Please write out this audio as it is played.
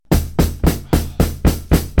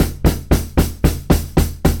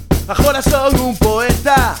Agora son un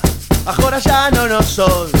poeta, agora xa non o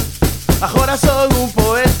son. Agora son un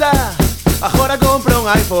poeta, agora compro un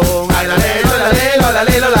iPhone. Ai la lelo, la lelo, la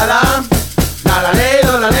lelo, la la. La la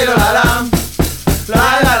lelo, la lelo, la la.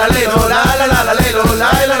 La la la lelo, la la la la lelo, la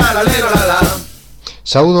la la la lelo, la la.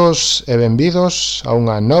 Saúdos e benvidos a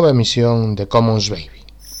unha nova emisión de Commons Baby.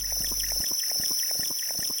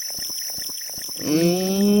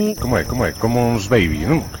 Como é? Commons Baby,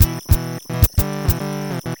 non?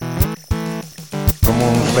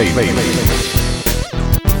 Commons Baby.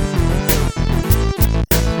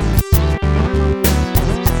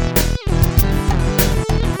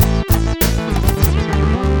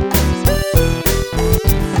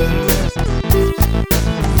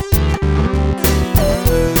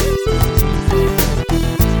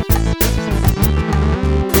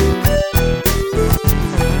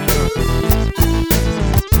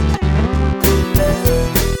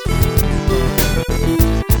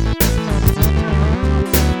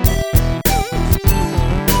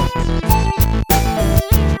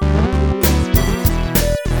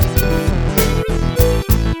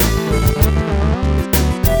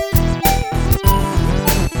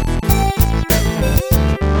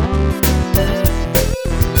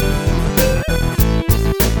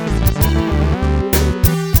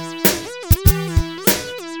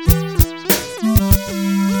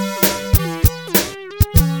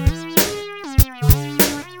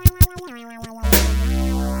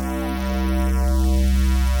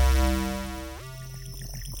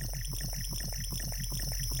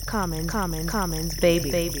 Commons,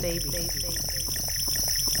 baby.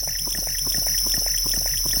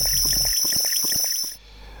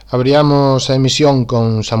 Abriamos a emisión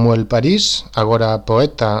con Samuel París, agora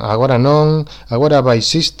poeta, agora non, agora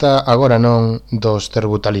baixista, agora non, dos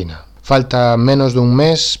Terbutalina. Falta menos dun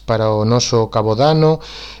mes para o noso cabodano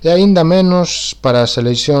e aínda menos para as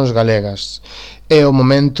eleicións galegas. É o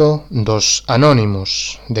momento dos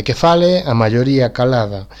anónimos, de que fale a maioría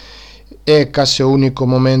calada. É case o único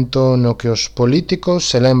momento no que os políticos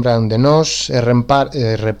se lembran de nós e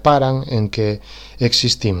reparan en que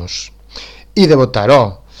existimos. E de votar,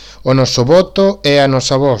 o noso voto é a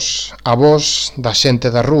nosa voz, a voz da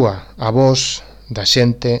xente da rúa, a voz da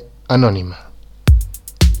xente anónima.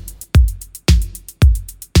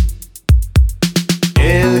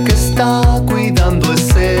 El que está cuidando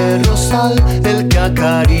ese rosal, el que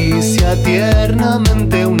acaricia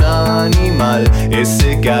tiernamente un animal,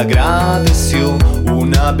 ese que agradeció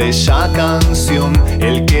una bella canción,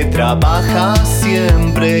 el que trabaja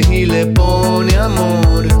siempre y le pone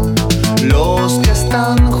amor. Los que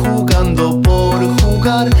están jugando por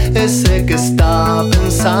jugar, ese que está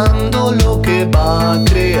pensando lo que va a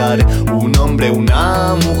crear. Un hombre,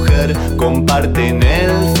 una mujer, comparten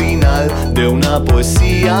el final de una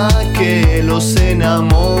poesía que los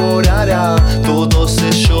enamorará. Todos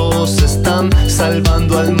ellos están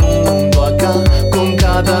salvando al mundo acá, con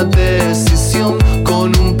cada decisión,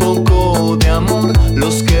 con un poco de amor.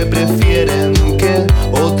 Los que prefieren que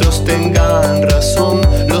otros tengan razón,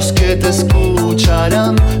 los que te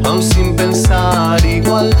escucharán aun sin pensar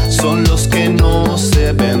igual, son los que no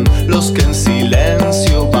se ven, los que en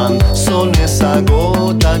silencio van, son esa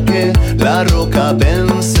gota que la roca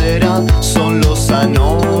vencerá, son los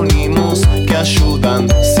anónimos que ayudan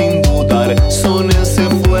sin dudar, son ese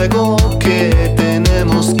fuego que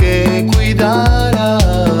tenemos que cuidar.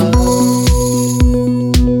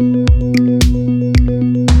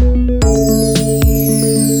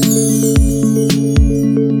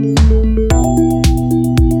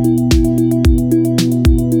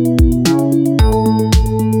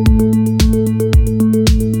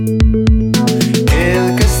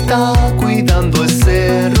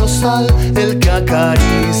 El que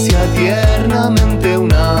acaricia tiernamente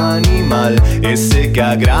un animal, ese que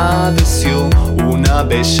agradeció una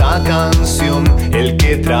bella canción, el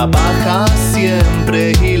que trabaja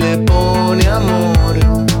siempre y le pone amor.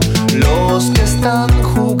 Los que están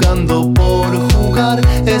jugando por jugar,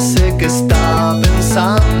 ese que está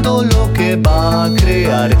pensando lo que va a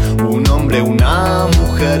crear. Un hombre, una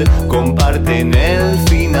mujer, comparten el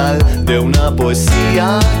final de una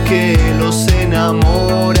poesía que los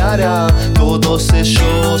enamorará. Todos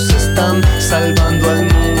ellos están salvando al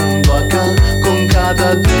mundo acá, con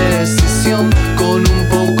cada decisión, con un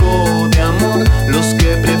poco de amor. Los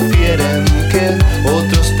que prefieren que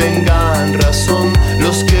otros tengan razón,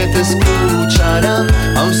 los que te escucharán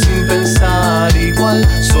aun sin pensar igual,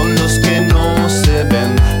 son los que no se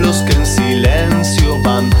ven, los que en silencio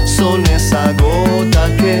van, son esa gota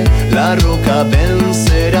que la roca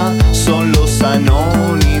vencerá, son los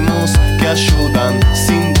anónimos que ayudan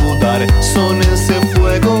sin dudar, son ese fuego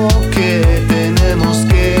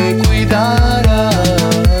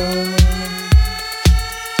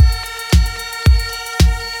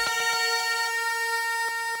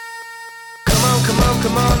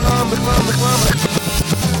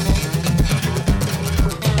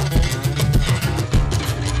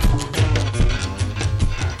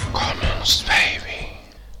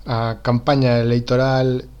A campaña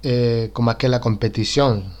electoral é como aquela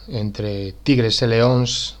competición entre tigres e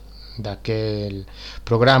leóns daquel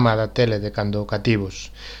programa da tele de cando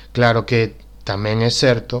cativos. Claro que tamén é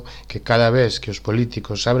certo que cada vez que os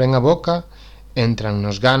políticos abren a boca entran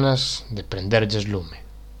nos ganas de prenderlles lume.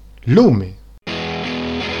 Lume!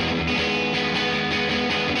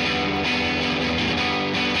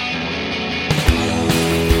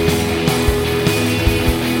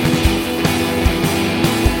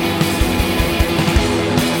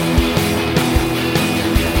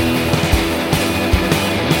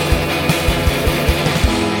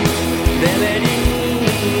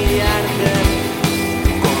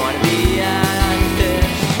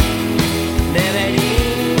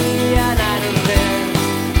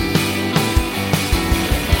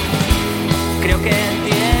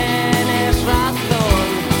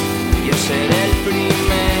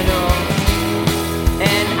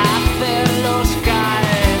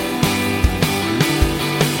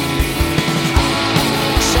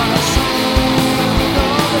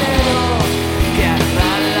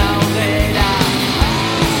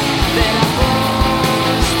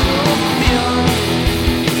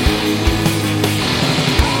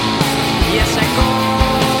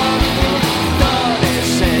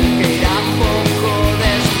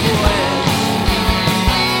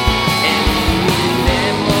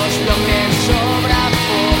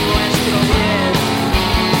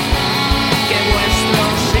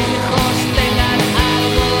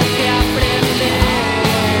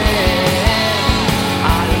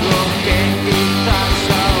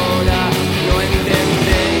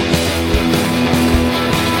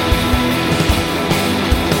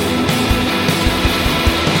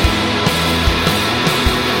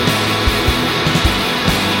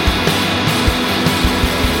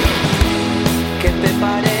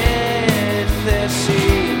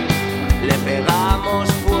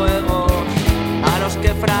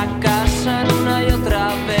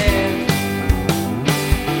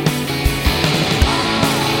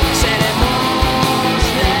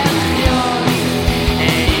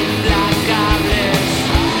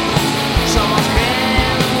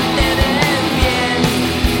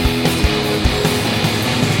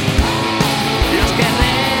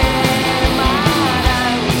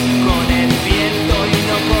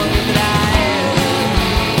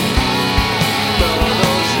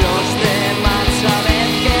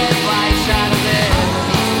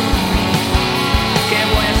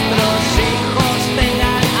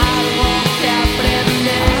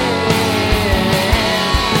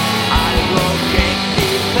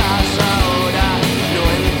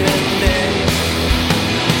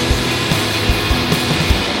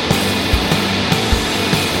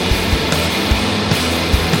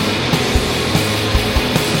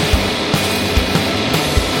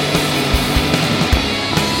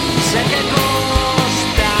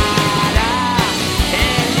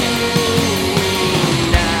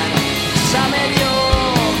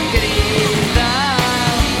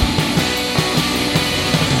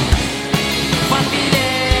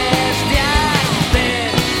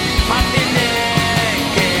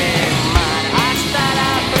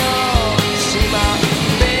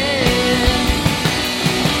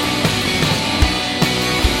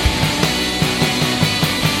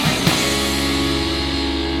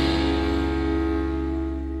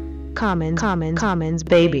 Commons,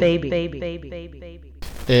 baby.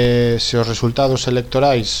 E se os resultados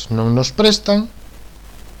electorais non nos prestan,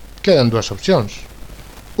 quedan dúas opcións.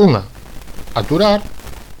 Unha, aturar,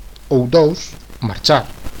 ou dous, marchar,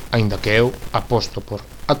 aínda que eu aposto por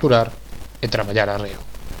aturar e traballar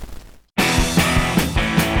arreo.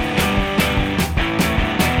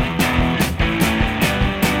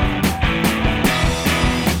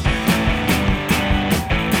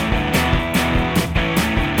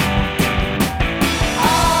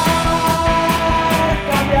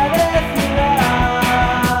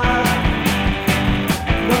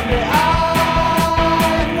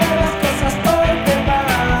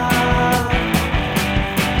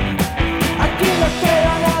 Aquí no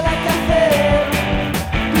queda nada que hacer.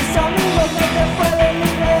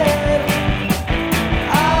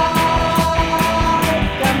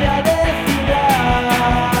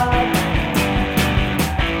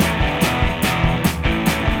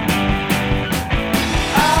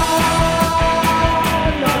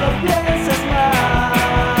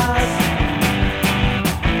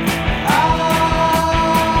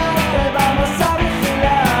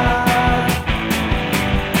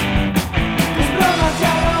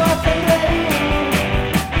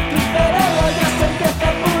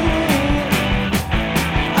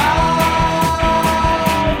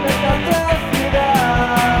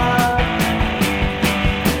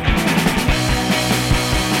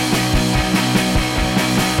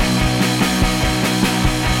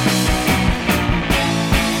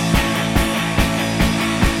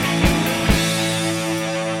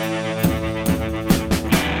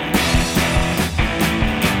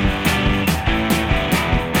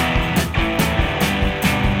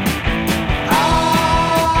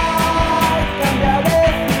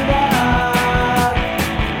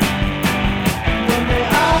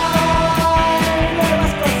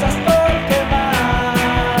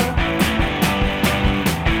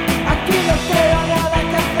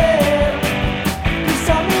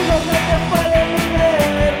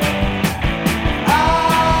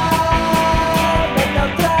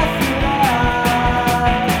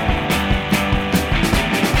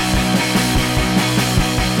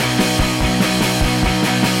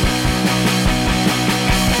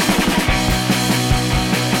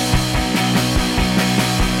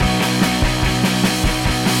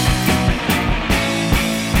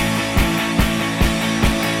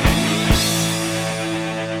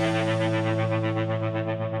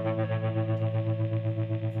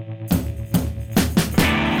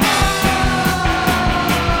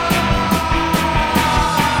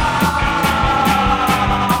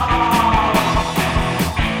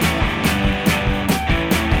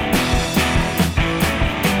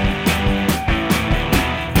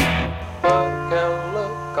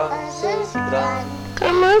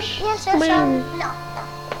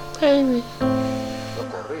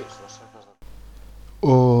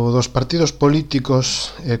 os partidos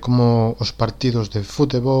políticos é como os partidos de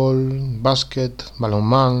fútbol, básquet,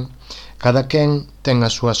 balonmán, cada quen ten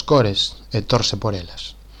as súas cores e torce por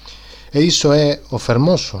elas. E iso é o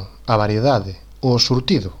fermoso, a variedade, o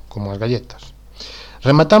surtido, como as galletas.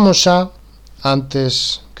 Rematamos xa.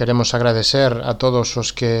 Antes queremos agradecer a todos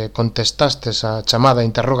os que contestastes a chamada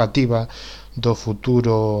interrogativa do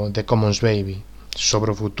futuro de Commons Baby,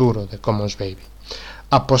 sobre o futuro de Commons Baby.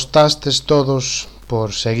 Apostastes todos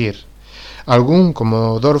por seguir. Algún,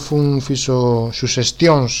 como Dorfun, fixo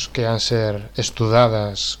suxestións que han ser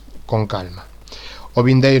estudadas con calma. O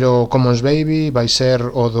vindeiro Commons Baby vai ser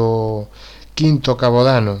o do 5º cabo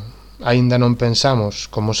de ano. Aínda non pensamos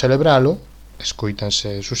como celebralo,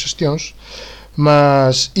 escoítanse suxestións,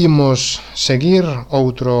 mas imos seguir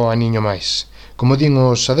outro aniño máis. Como din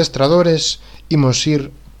os adestradores, imos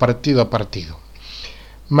ir partido a partido.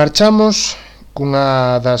 Marchamos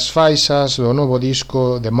cunha das faixas do novo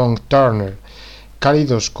disco de Monk Turner,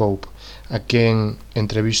 Kaleidoscope, a quen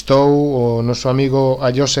entrevistou o noso amigo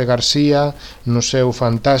Ayose García no seu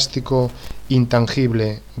fantástico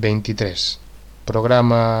Intangible 23,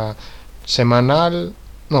 programa semanal,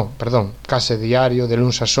 case diario, de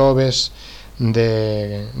luns a xoves,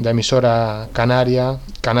 da emisora canaria,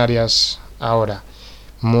 Canarias Ahora.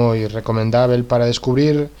 Moi recomendável para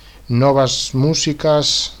descubrir novas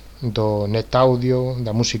músicas do net audio,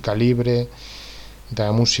 da música libre,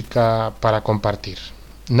 da música para compartir.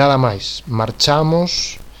 Nada máis,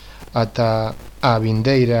 marchamos ata a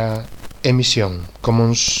vindeira emisión.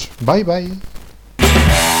 Commons, bye bye.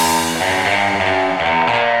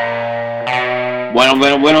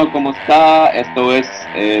 Bueno, ¿cómo está? Esto es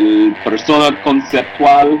el persona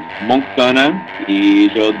conceptual Monk Turner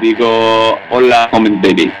y yo digo hola, Commons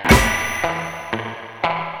Baby.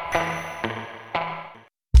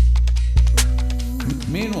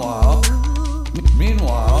 Meanwhile, in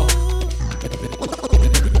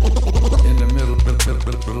the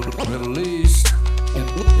Middle East,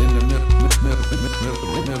 in the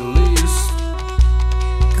Middle East,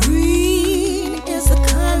 green is the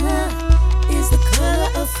color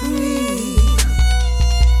of free.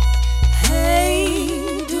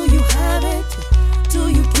 Hey, do you have it? Do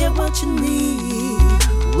you get what you need?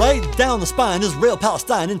 Right down the spine, Israel,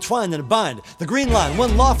 Palestine, entwined in a bind. The green line,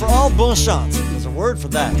 one law for all, bon chance. There's a word for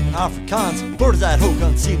that in Afrikaans. Birds that hook,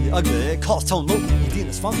 unseen, the ugly. Calls tone local,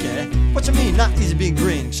 Medina's funky. What you mean, not easy being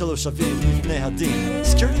green? Shalom Shavim, Nehadin.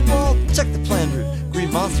 Security wall, check the plan route.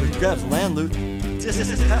 Green monster grabs land loot. This is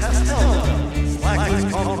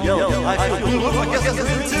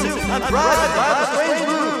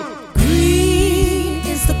green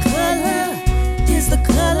is the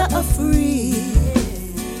color of free.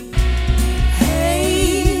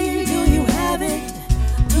 Hey, do you have it?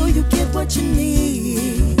 Do you get what you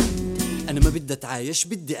need? أنا ما بدي أتعايش،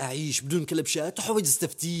 بدي أعيش بدون كلبشات وحواجز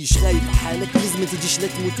تفتيش. خايف حالك لازم ما تجيش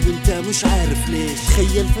لتموت وانت مش عارف ليش.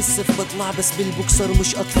 تخيل فلسف بطلع بس بالبوكسر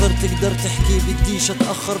مش أكثر. تقدر تحكي بديش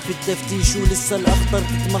أتأخر في التفتيش ولسه الأخضر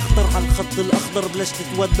تتمخطر على الخط الأخضر بلاش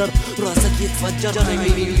تتودر راسك يتفجر.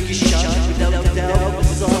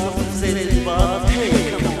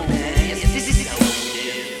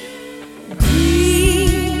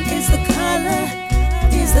 Green is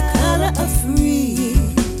the color of free.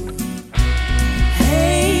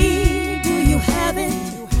 Hey, do you have it?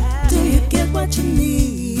 Do you get what you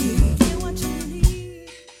need?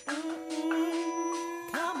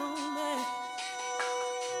 Come on, man.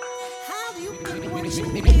 How do you get what you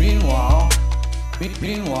need? Meanwhile,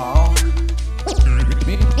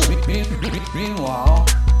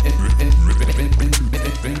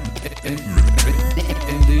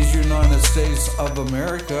 in these United States of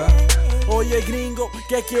America. Oye gringo,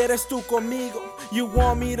 ¿qué quieres tú conmigo? You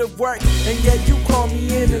want me to work, and yet you call me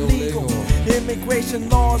illegal. Immigration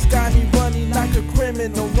laws got me running like a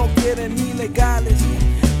criminal. No quieren ilegales,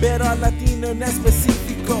 pero Latino en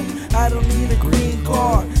específico. I don't need a green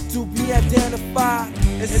card to be identified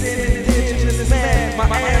as an indigenous man.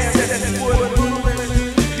 My ancestors were rulers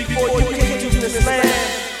before you came to this land.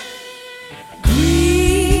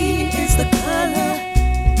 Green is the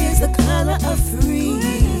color of free.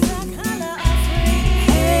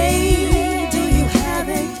 Hey, do you have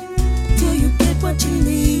it? Do you get what you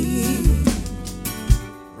need?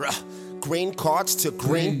 Green cards to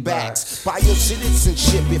greenbacks. Buy your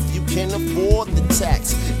citizenship if you can afford the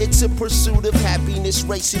tax. It's a pursuit of happiness,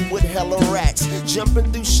 racing with hella rats, jumping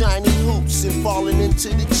through shiny hoops and falling into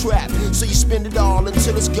the trap. So you spend it all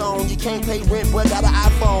until it's gone. You can't pay rent, but got an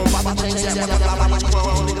iPhone. Change that,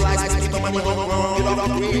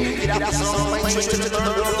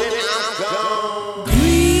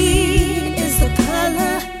 green is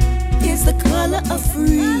the color of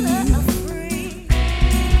free.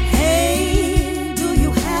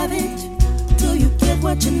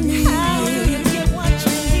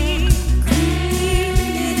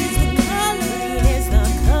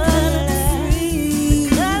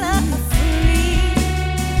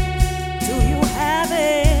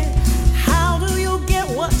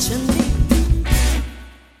 what you need.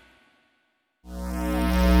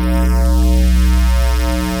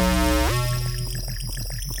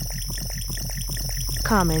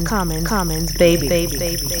 Commons,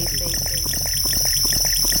 baby.